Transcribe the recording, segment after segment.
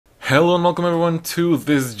Hello and welcome everyone to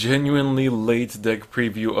this genuinely late deck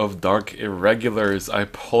preview of Dark Irregulars. I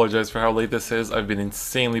apologize for how late this is. I've been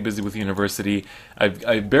insanely busy with university.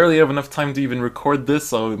 I barely have enough time to even record this,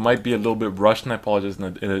 so it might be a little bit rushed, and I apologize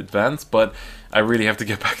in advance, but I really have to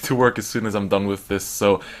get back to work as soon as I'm done with this,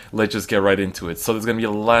 so let's just get right into it. So there's going to be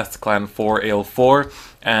a last clan for AL4,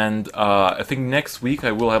 and I think next week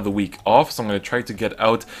I will have the week off, so I'm going to try to get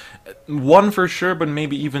out one for sure, but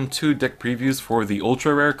maybe even two deck previews for the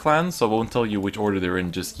ultra rare clans, so I won't tell you which order they're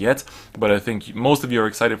in just yet, but I think most of you are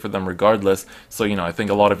excited for them regardless, so I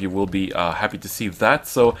think a lot of you will be happy to see that,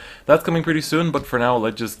 so that's coming pretty soon, but for now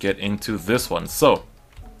let's just get into this one. So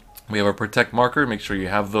we have our Protect marker, make sure you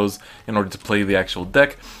have those in order to play the actual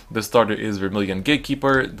deck. The starter is Vermilion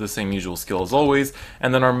Gatekeeper, the same usual skill as always,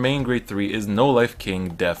 and then our main grade 3 is No Life King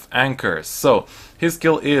Death Anchor. So his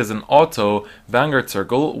skill is an auto Vanguard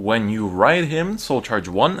Circle. When you ride him, Soul Charge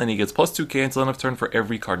 1, and he gets plus 2k until end of turn for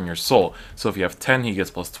every card in your soul. So if you have 10, he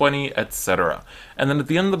gets plus 20, etc. And then at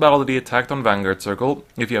the end of the battle that he attacked on Vanguard Circle,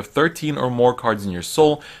 if you have 13 or more cards in your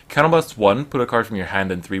soul, Counterblast 1, put a card from your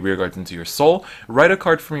hand and 3 rearguards into your soul, write a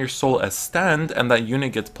card from your soul as stand, and that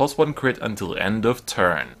unit gets plus 1 crit until end of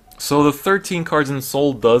turn. So the 13 cards in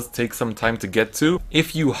Soul does take some time to get to.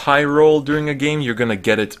 If you high roll during a game, you're gonna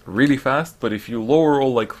get it really fast, but if you low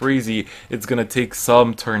roll like crazy, it's gonna take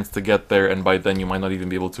some turns to get there, and by then you might not even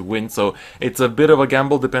be able to win. So it's a bit of a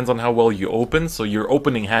gamble, depends on how well you open. So your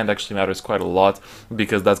opening hand actually matters quite a lot,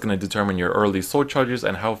 because that's gonna determine your early soul charges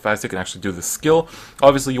and how fast you can actually do the skill.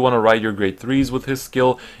 Obviously you wanna ride your grade 3s with his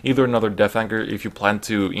skill, either another Death Anchor if you plan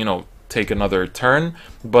to, take another turn,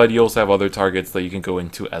 but you also have other targets that you can go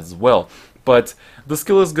into as well. But the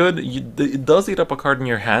skill is good. It does eat up a card in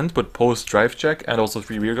your hand, but post drive check and also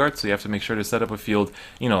 3 rearguard, so you have to make sure to set up a field,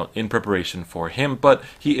 in preparation for him. But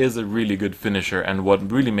he is a really good finisher and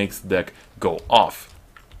what really makes the deck go off.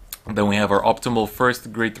 Then we have our optimal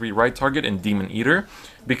first grade 3 ride target in Demon Eater.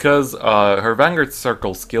 Because her Vanguard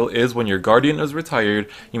Circle skill is when your Guardian is retired,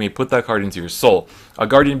 you may put that card into your soul. A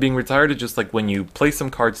Guardian being retired is just like when you play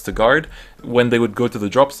some cards to guard, when they would go to the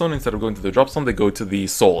drop zone, instead of going to the drop zone, they go to the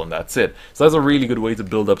soul, and that's it. So that's a really good way to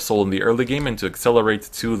build up soul in the early game and to accelerate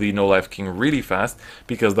to the No Life King really fast,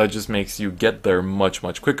 because that just makes you get there much,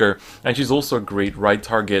 much quicker. And she's also a great ride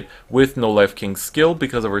target with No Life King's skill,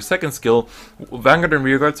 because of her second skill, Vanguard and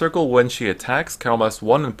Rearguard Circle, when she attacks, Counterblast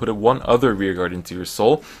 1 and put one other rearguard into your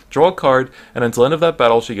soul. Draw a card, and until end of that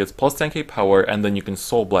battle she gets plus 10k power, and then you can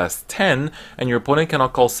Soul Blast 10, and your opponent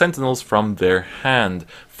cannot call Sentinels from their hand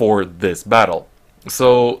for this battle.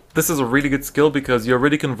 So this is a really good skill because you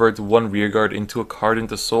already convert one rearguard into a card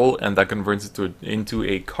into soul, and that converts it into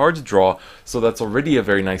a card draw, so that's already a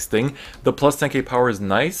very nice thing. The plus 10k power is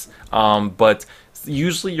nice, but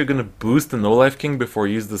usually you're gonna boost the No Life King before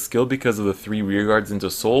you use the skill because of the 3 rearguards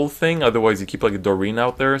into soul thing, otherwise you keep like a Doreen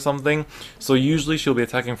out there or something. So usually she'll be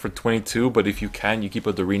attacking for 22, but if you can, you keep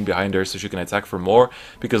a Doreen behind her so she can attack for more,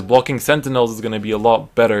 because blocking Sentinels is gonna be a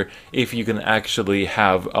lot better if you can actually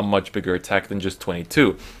have a much bigger attack than just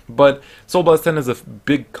 22. But Soul Blast 10 is a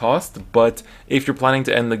big cost, but if you're planning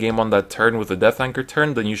to end the game on that turn with a Death Anchor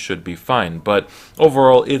turn, then you should be fine. But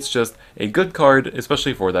overall, it's just a good card,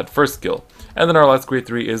 especially for that first skill. And then our last grade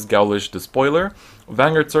 3 is Gaulish Despoiler.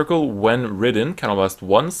 Vanguard Circle, when ridden, Counterblast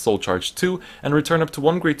 1, Soul Charge 2, and return up to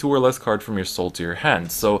 1 grade 2 or less card from your soul to your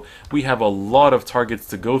hand. So we have a lot of targets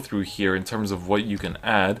to go through here in terms of what you can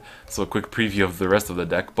add. So a quick preview of the rest of the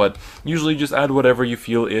deck, but usually just add whatever you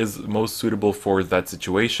feel is most suitable for that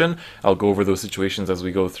situation. I'll go over those situations as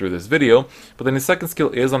we go through this video. But then his second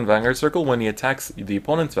skill is on Vanguard Circle. When he attacks the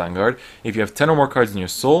opponent's Vanguard, if you have 10 or more cards in your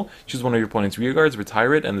soul, choose one of your opponent's rearguards,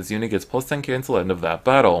 retire it, and this unit gets plus 10k until the end of that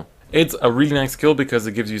battle. It's a really nice skill because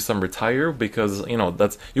it gives you some retire, because,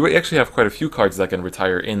 you actually have quite a few cards that can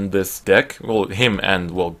retire in this deck. Well, him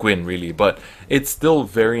and, well, Gwyn, really, but it's still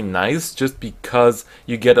very nice just because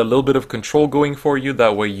you get a little bit of control going for you.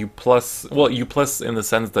 That way you plus in the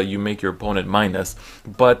sense that you make your opponent minus.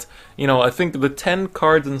 But, I think the 10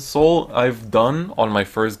 cards in Soul I've done on my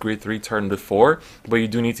first grade 3 turn before, but you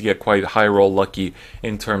do need to get quite high roll lucky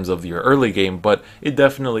in terms of your early game, but it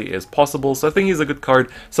definitely is possible. So I think he's a good card.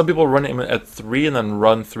 Some people run him at 3 and then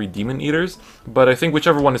run 3 Demon Eaters, but I think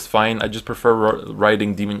whichever one is fine. I just prefer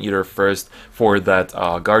riding Demon Eater first for that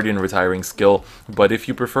Guardian retiring skill, but if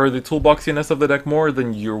you prefer the toolboxiness of the deck more,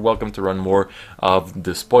 then you're welcome to run more of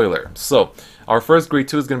the Spoiler. So Our first grade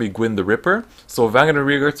 2 is going to be Gwyn the Ripper. So Vanguard and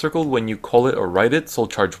Rearguard Circle, when you call it or write it, soul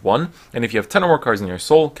charge 1. And if you have 10 or more cards in your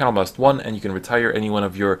soul, counterblast 1, and you can retire any one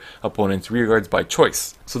of your opponent's rearguards by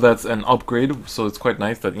choice. So that's an upgrade, so it's quite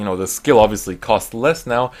nice that, you know, the skill obviously costs less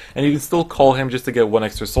now, and you can still call him just to get 1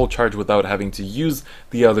 extra soul charge without having to use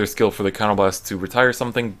the other skill for the counterblast to retire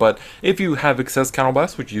something. But if you have excess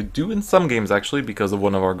counterblast, which you do in some games actually because of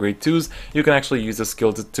one of our grade 2s, you can actually use this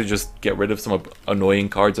skill to just get rid of some annoying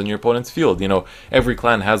cards on your opponent's field. You know, every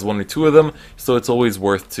clan has 1 or 2 of them, so it's always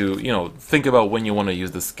worth to, you know, think about when you want to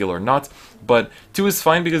use the skill or not. But 2 is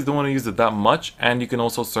fine because you don't want to use it that much, and you can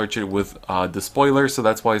also search it with Despoiler, so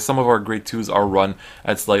that's why some of our grade 2s are run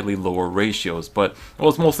at slightly lower ratios. But well,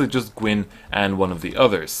 it's mostly just Gwyn and one of the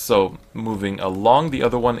others. So moving along, the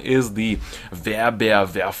other one is the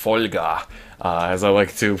Verfolger. As I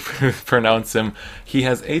like to pronounce him. He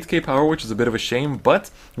has 8k power, which is a bit of a shame,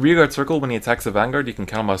 but Rearguard Circle, when he attacks a Vanguard, you can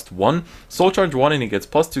counterblast 1, soul charge 1, and he gets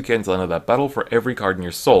plus 2k until the end of that battle for every card in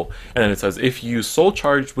your soul. And then it says, if you soul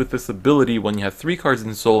charge with this ability when you have 3 cards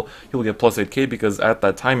in soul, you'll get plus 8k, because at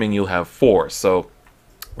that timing you'll have 4. So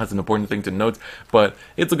that's an important thing to note, but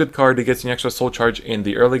it's a good card. It gets you an extra soul charge in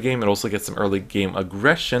the early game. It also gets some early game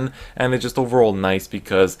aggression, and it's just overall nice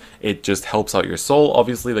because it just helps out your soul.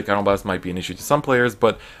 Obviously, the counterblast might be an issue to some players,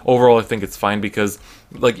 but overall I think it's fine because,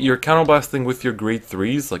 like, you're counterblasting with your grade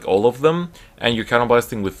 3s, like all of them, and you're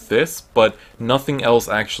counterblasting with this, but nothing else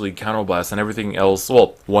actually counterblasts, and everything else,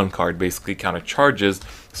 well, 1 card basically countercharges,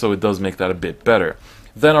 so it does make that a bit better.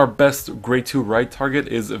 Then our best grade 2 right target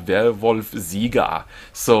is Werwolf-Sieger.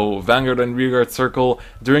 So Vanguard and Rearguard Circle,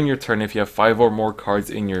 during your turn, if you have 5 or more cards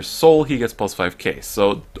in your soul, he gets plus 5k.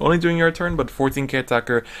 So only during your turn, but 14k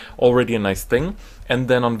attacker, already a nice thing. And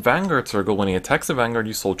then on Vanguard Circle, when he attacks a Vanguard,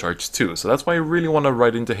 you soul charge 2. So that's why you really want to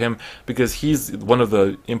write into him, because he's one of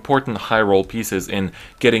the important high roll pieces in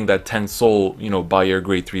getting that 10 soul, you know, by your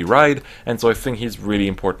grade 3 ride. And so I think he's really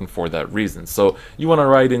important for that reason. So you want to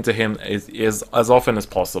write into him as often as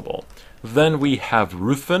possible. Then we have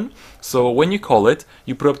Ruthven. So when you call it,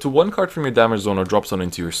 you put up to 1 card from your damage zone or drop zone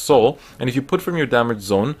into your soul, and if you put from your damage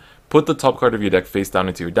zone, put the top card of your deck face down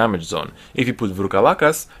into your damage zone. If you put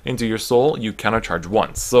Vrukalakas into your soul, you countercharge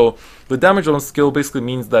once. So the damage zone skill basically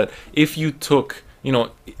means that if you took, you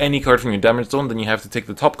know, any card from your damage zone, then you have to take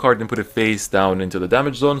the top card and put it face down into the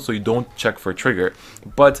damage zone, so you don't check for a trigger.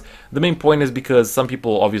 But the main point is because some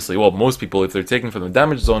people, obviously, well, most people, if they're taking from the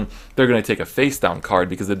damage zone, they're going to take a face down card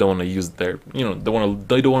because they don't want to use their, you know,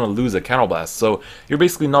 they don't want to lose a counterblast. So you're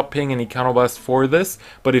basically not paying any counterblast for this,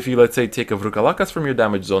 but if you, let's say, take a Vrukalakas from your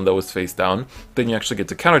damage zone that was face down, then you actually get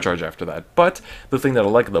to countercharge after that. But the thing that I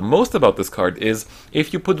like the most about this card is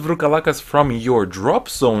if you put Vrukalakas from your drop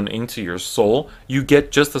zone into your soul, you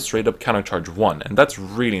get just a straight up countercharge 1, and that's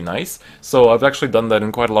really nice. So I've actually done that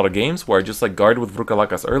in quite a lot of games where I just like guard with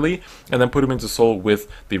Vrukalakas early and then put him into soul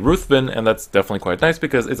with the Ruthven, and that's definitely quite nice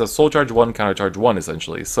because it's a soul charge 1, countercharge 1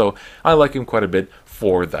 essentially. So I like him quite a bit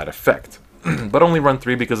for that effect. But only run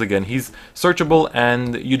 3 because, again, he's searchable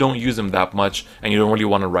and you don't use him that much and you don't really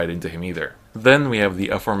want to write into him either. Then we have the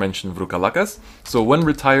aforementioned Vrukalakas. So when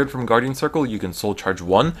retired from Guardian Circle, you can soul charge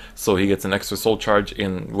 1, so he gets an extra soul charge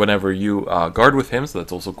in whenever you guard with him, so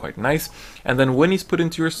that's also quite nice. And then when he's put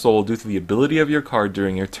into your soul, due to the ability of your card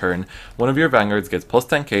during your turn, one of your Vanguards gets plus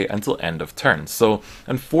 10k until end of turn. So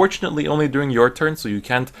unfortunately only during your turn, so you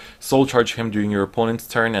can't soul charge him during your opponent's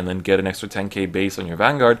turn and then get an extra 10k base on your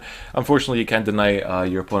Vanguard. Unfortunately, you can't deny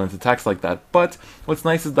your opponent's attacks like that, but what's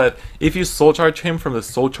nice is that if you soul charge him from the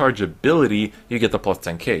soul charge ability, you get the plus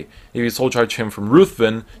 10k. If you soul charge him from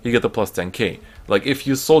Ruthven, you get the plus 10k. Like if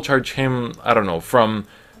you soul charge him, I don't know, from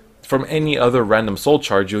any other random soul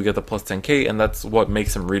charge, you'll get the plus 10k, and that's what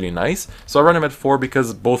makes him really nice. So I run him at 4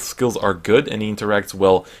 because both skills are good and he interacts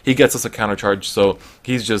well. He gets us a counter charge, so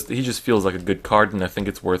he just feels like a good card, and I think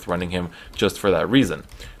it's worth running him just for that reason.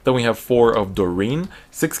 Then we have 4 of Doreen,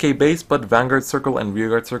 6k base, but Vanguard Circle and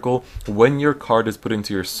Rearguard Circle, when your card is put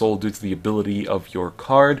into your soul due to the ability of your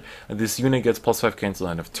card, this unit gets plus 5k until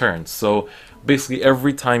the end of turn. So basically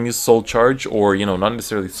every time you soul charge, or, you know, not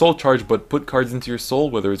necessarily soul charge, but put cards into your soul,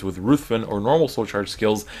 whether it's with Ruthven or normal soul charge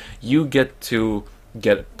skills, you get to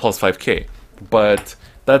get plus 5k. But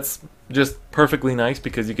that's just perfectly nice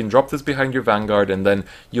because you can drop this behind your Vanguard, and then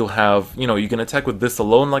you'll have, you know, you can attack with this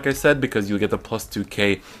alone, like I said, because you'll get the plus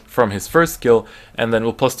 2k from his first skill, and then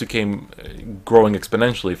with plus 2k growing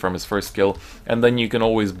exponentially from his first skill, and then you can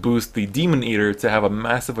always boost the Demon Eater to have a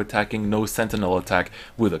massive attacking no sentinel attack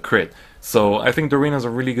with a crit. So I think Doreena's a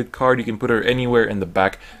really good card. You can put her anywhere in the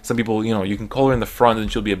back. Some people, you know, you can call her in the front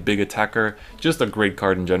and she'll be a big attacker. Just a great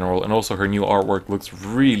card in general, and also her new artwork looks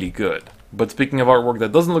really good. But speaking of artwork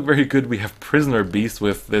that doesn't look very good, we have Prisoner Beast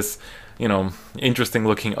with this, you know, interesting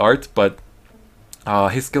looking art, but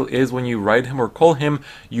his skill is when you ride him or call him,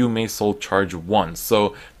 you may soul charge once.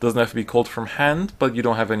 So doesn't have to be called from hand, but you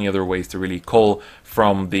don't have any other ways to really call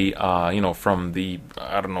from the from the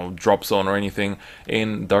I don't know, drop zone or anything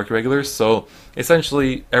in Dark Irregulars. So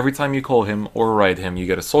essentially every time you call him or ride him, you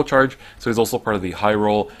get a soul charge. So he's also part of the high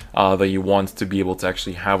roll that you want to be able to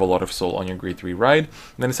actually have a lot of soul on your grade 3 ride.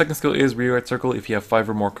 And then the second skill is rear circle. If you have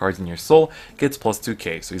 5 or more cards in your soul, gets plus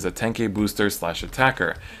 2k. So he's a 10k booster /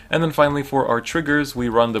 attacker. And then finally for our triggers, we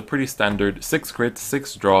run the pretty standard 6 crit,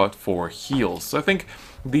 6 draw, 4 heals. So I think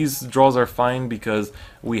these draws are fine because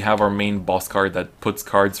we have our main boss card that puts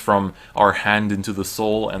cards from our hand into the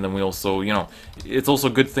soul, and then we also, you know, it's also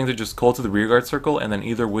a good thing to just call to the rearguard circle and then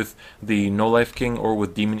either with the No Life King or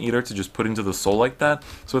with Demon Eater to just put into the soul like that.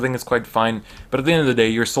 So I think it's quite fine, but at the end of the day,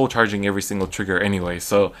 you're soul charging every single trigger anyway,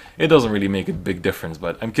 so it doesn't really make a big difference.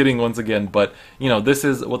 But I'm kidding once again, but you know, this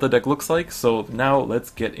is what the deck looks like. So now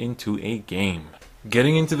let's get into a game.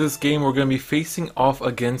 Getting into this game, we're going to be facing off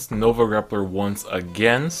against Nova Grappler once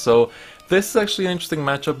again. So this is actually an interesting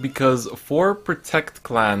matchup because for Protect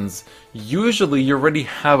clans, usually you already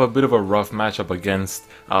have a bit of a rough matchup against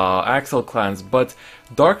Axel clans, but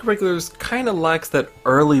Dark Irregulars kind of lacks that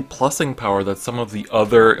early plussing power that some of the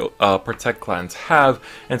other Protect clans have,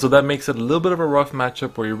 and so that makes it a little bit of a rough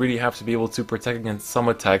matchup where you really have to be able to protect against some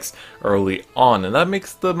attacks early on, and that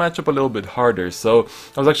makes the matchup a little bit harder. So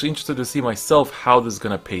I was actually interested to see myself how this is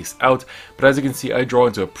going to pace out, but as you can see, I draw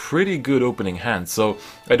into a pretty good opening hand. So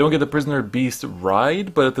I don't get the Prisoner Beast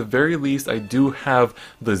ride, but at the very least I do have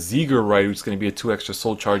the Ziegler ride, which is going to be a 2 extra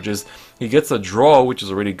soul charges. He gets a draw, which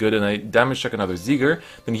is already good, and I damage check another Ziegler.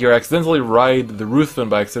 Then here I accidentally ride the Ruthven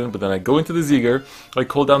by accident, but then I go into the Ziegler, I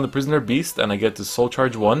call down the Prisoner Beast, and I get to soul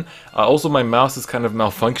charge 1. Also my mouse is kind of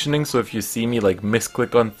malfunctioning, so if you see me like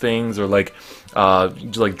misclick on things or like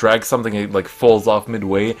drag something, it like falls off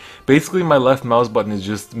midway. Basically my left mouse button is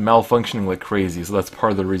just malfunctioning like crazy, so that's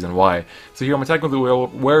part of the reason why. So here I'm attacking with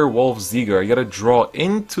the Werewolf Ziegler. I get a draw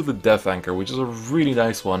into the Death Anchor, which is a really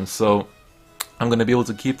nice one, so I'm going to be able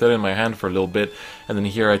to keep that in my hand for a little bit, and then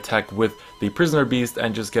here I attack with the Prisoner Beast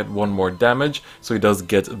and just get 1 more damage, so he does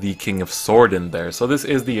get the King of Sword in there. So this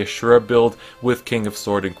is the Ashura build with King of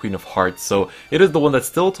Sword and Queen of Hearts, so it is the one that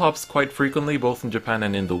still tops quite frequently, both in Japan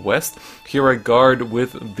and in the West. Here I guard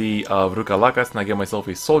with the Vrukalakas, and I get myself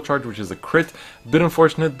a Soul Charge, which is a crit. Bit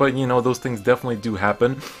unfortunate, but you know, those things definitely do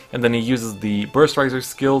happen. And then he uses the Burst Riser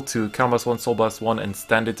skill to Counterblast 1, Soul Blast 1, and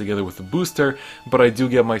stand it together with the booster, but I do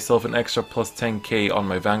get myself an extra plus 10k on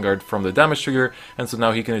my Vanguard from the damage trigger, and so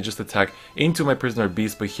now he can just attack into my Prisoner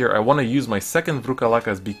Beast. But here I want to use my second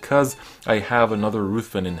Vrukalakas because I have another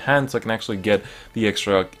Ruthven in hand, so I can actually get the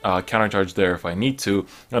extra counter charge there if I need to,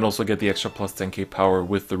 and also get the extra plus 10k power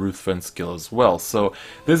with the Ruthven skill as well. So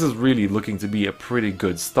this is really looking to be a pretty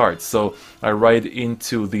good start. So I ride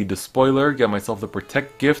into the Despoiler, get myself the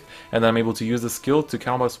Protect gift, and then I'm able to use the skill to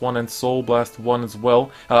Counterblast 1 and Soul Blast 1 as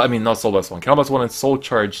well. I mean, not Soul Blast 1, Counterblast 1 and Soul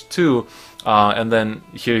Charge 2. And then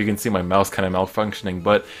here you can see my mouse kind of malfunctioning,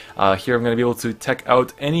 but here I'm going to be able to tech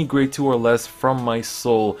out any grade 2 or less from my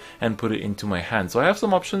soul and put it into my hand. So I have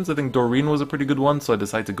some options. I think Doreen was a pretty good one, so I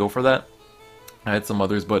decided to go for that. I had some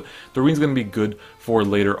others, but Doreen's going to be good for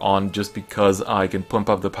later on just because I can pump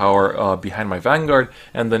up the power behind my Vanguard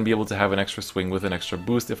and then be able to have an extra swing with an extra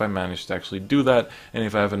boost if I manage to actually do that, and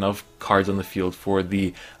if I have enough cards on the field for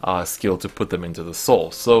the skill to put them into the soul.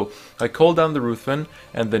 So I call down the Ruthven,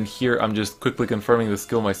 and then here I'm just quickly confirming the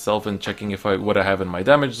skill myself and checking if what I have in my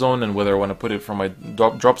damage zone and whether I want to put it from my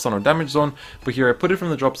drop zone or damage zone. But here I put it from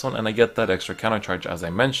the drop zone and I get that extra counter charge as I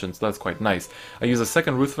mentioned, so that's quite nice. I use a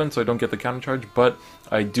second Ruthven so I don't get the counter charge, but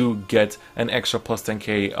I do get an extra plus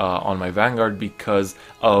 10k on my Vanguard because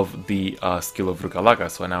of the skill of Rukalaka,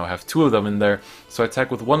 so I now have 2 of them in there. So I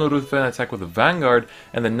attack with 1 Ruthven, I attack with the Vanguard,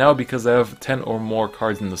 and then now because I have 10 or more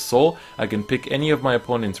cards in the soul, I can pick any of my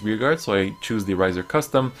opponent's rearguard, so I choose the Riser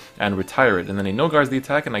Custom and retire it, and then he no guards the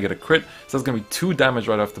attack and I get a crit, so that's going to be 2 damage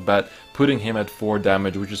right off the bat, putting him at 4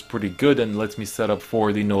 damage, which is pretty good and lets me set up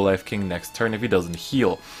for the No Life King next turn if he doesn't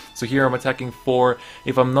heal. So here I'm attacking for,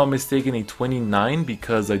 if I'm not mistaken, a 29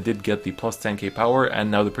 because I did get the plus 10k power,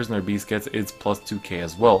 and now the Prisoner Beast gets its plus 2k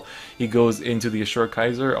as well. He goes into the Ashura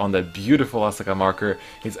Kaiser on that beautiful Asaka marker.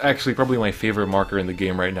 It's actually probably my favorite marker in the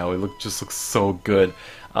game right now. It just looks so good.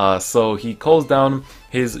 So he calls down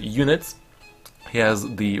his units. He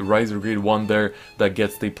has the Riser Grade 1 there that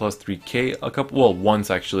gets the plus 3k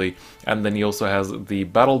once actually, and then he also has the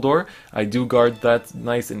Battle Door. I do guard that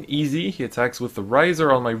nice and easy. He attacks with the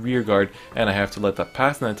Riser on my rear guard, and I have to let that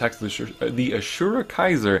pass, and then attacks the Ashura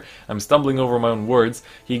Kaiser. I'm stumbling over my own words.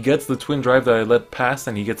 He gets the Twin Drive that I let pass,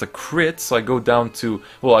 and he gets a crit, so I go down to,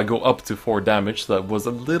 well, I go up to 4 damage, so that was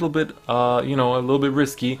a little bit, you know, a little bit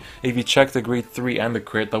risky. If he checked the Grade 3 and the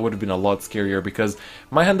crit, that would have been a lot scarier, because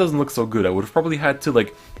my hand doesn't look so good. I would have probably had to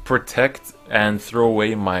like protect and throw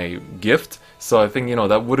away my gift, so I think, you know,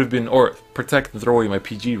 that would have been, or protect and throw away my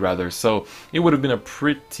PG rather, so it would have been a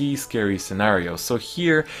pretty scary scenario. So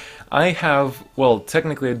here I have, well,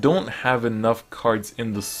 technically I don't have enough cards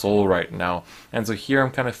in the soul right now, and so here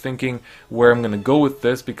I'm kind of thinking where I'm gonna go with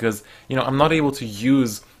this, because, you know, I'm not able to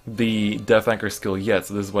use the Death Anchor skill yet.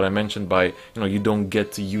 So this is what I mentioned by, you know, you don't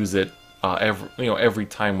get to use it every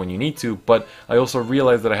time when you need to. But I also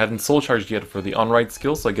realized that I hadn't soul charged yet for the on-right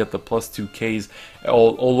skill, so I get the plus 2Ks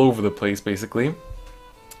all over the place basically.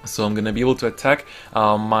 So I'm going to be able to attack.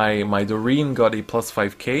 My Doreen got a plus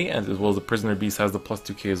 5k, and as well as the Prisoner Beast has the plus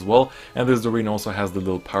 2k as well. And this Doreen also has the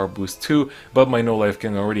little power boost too, but my No Life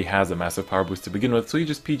King already has a massive power boost to begin with, so he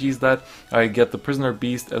just PGs that. I get the Prisoner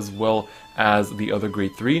Beast as well as the other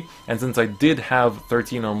Grade 3, and since I did have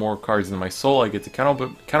 13 or more cards in my soul, I get to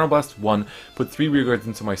Counterblast 1, put 3 rear guards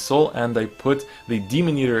into my soul, and I put the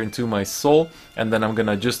Demon Eater into my soul, and then I'm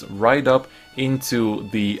gonna just ride up into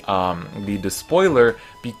the Despoiler,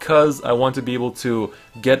 because I want to be able to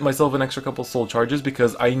get myself an extra couple soul charges,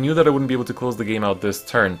 because I knew that I wouldn't be able to close the game out this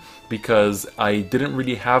turn, because I didn't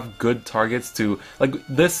really have good targets to, like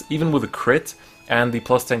this, even with a crit and the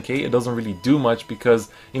plus 10k, it doesn't really do much, because,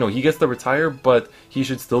 you know, he gets the retire, but he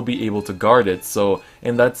should still be able to guard it. So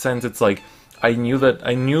in that sense, it's like, I knew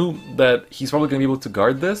that he's probably going to be able to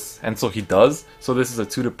guard this, and so he does, so this is a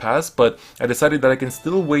 2 to pass, but I decided that I can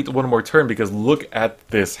still wait one more turn, because look at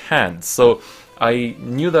this hand. So I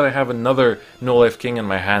knew that I have another No Life King in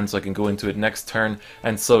my hand, so I can go into it next turn,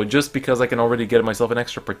 and so just because I can already get myself an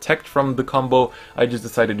extra protect from the combo, I just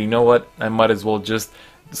decided, you know what, I might as well just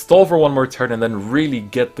stall for one more turn and then really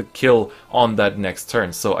get the kill on that next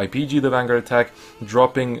turn. So I PG the Vanguard attack,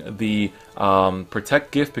 dropping the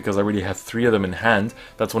protect gift, because I already have 3 of them in hand.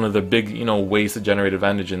 That's one of the big, you know, ways to generate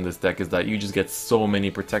advantage in this deck, is that you just get so many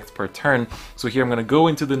protects per turn. So here I'm going to go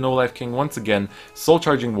into the No Life King once again, soul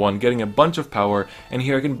charging 1, getting a bunch of power, and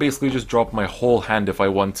here I can basically just drop my whole hand if I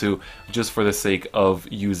want to, just for the sake of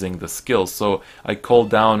using the skill. So I call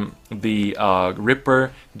down the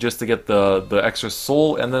Ripper just to get the extra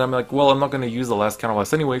soul, and then I'm like, well, I'm not going to use the last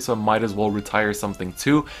counterblast anyway, so I might as well retire something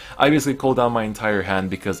too. I basically call down my entire hand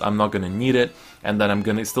because I'm not going to need it, and then I'm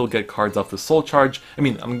going to still get cards off the soul charge. I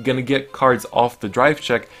mean, I'm going to get cards off the drive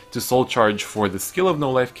check to soul charge for the skill of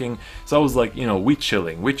No Life King. So I was like, you know, we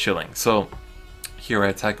chilling. So here I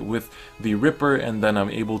attack with the Ripper, and then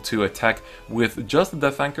I'm able to attack with just the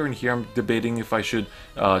Death Anchor, and here I'm debating if I should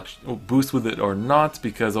boost with it or not,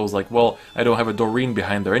 because I was like, well, I don't have a Doreen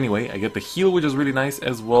behind there anyway. I get the heal, which is really nice,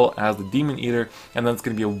 as well as the Demon Eater, and then it's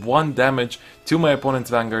going to be a 1 damage to my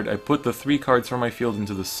opponent's Vanguard. I put the 3 cards from my field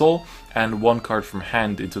into the soul, and 1 card from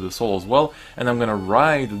hand into the soul as well, and I'm going to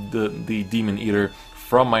ride the Demon Eater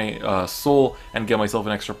from my soul and get myself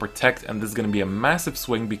an extra protect, and this is going to be a massive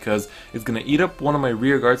swing because it's going to eat up one of my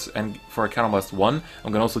rear guards, and for a counterblast 1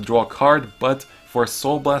 I'm going to also draw a card, but for a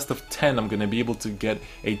soul blast of 10 I'm going to be able to get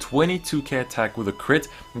a 22k attack with a crit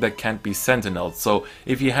that can't be sentineled. So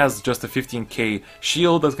if he has just a 15k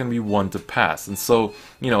shield, that's going to be 1 to pass, and so,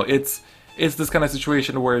 you know, it's this kind of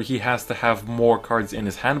situation where he has to have more cards in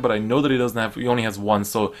his hand, but I know that he only has 1,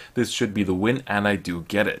 so this should be the win, and I do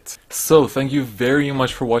get it. So thank you very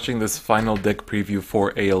much for watching this final deck preview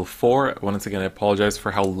for AL4. Once again, I apologize for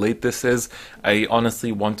how late this is. I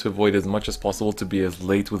honestly want to avoid as much as possible to be as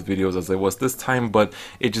late with videos as I was this time, but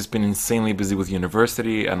it's just been insanely busy with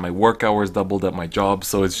university, and my work hours doubled at my job,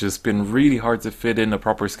 so it's just been really hard to fit in a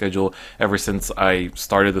proper schedule ever since I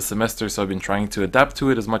started the semester, so I've been trying to adapt to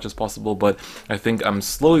it as much as possible, but I think I'm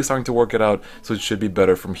slowly starting to work it out, so it should be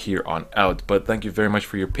better from here on out. But thank you very much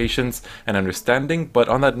for your patience and understanding. But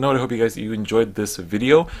on that note, I hope you enjoyed this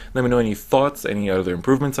video. Let me know any thoughts, any other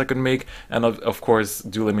improvements I can make, and of course,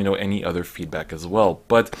 do let me know any other feedback as well.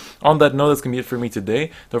 But on that note, that's going to be it for me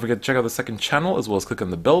today. Don't forget to check out the second channel, as well as click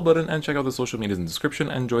on the bell button, and check out the social medias in the description,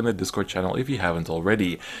 and join the Discord channel if you haven't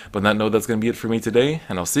already. But on that note, that's going to be it for me today,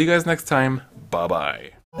 and I'll see you guys next time.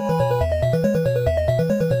 Bye-bye.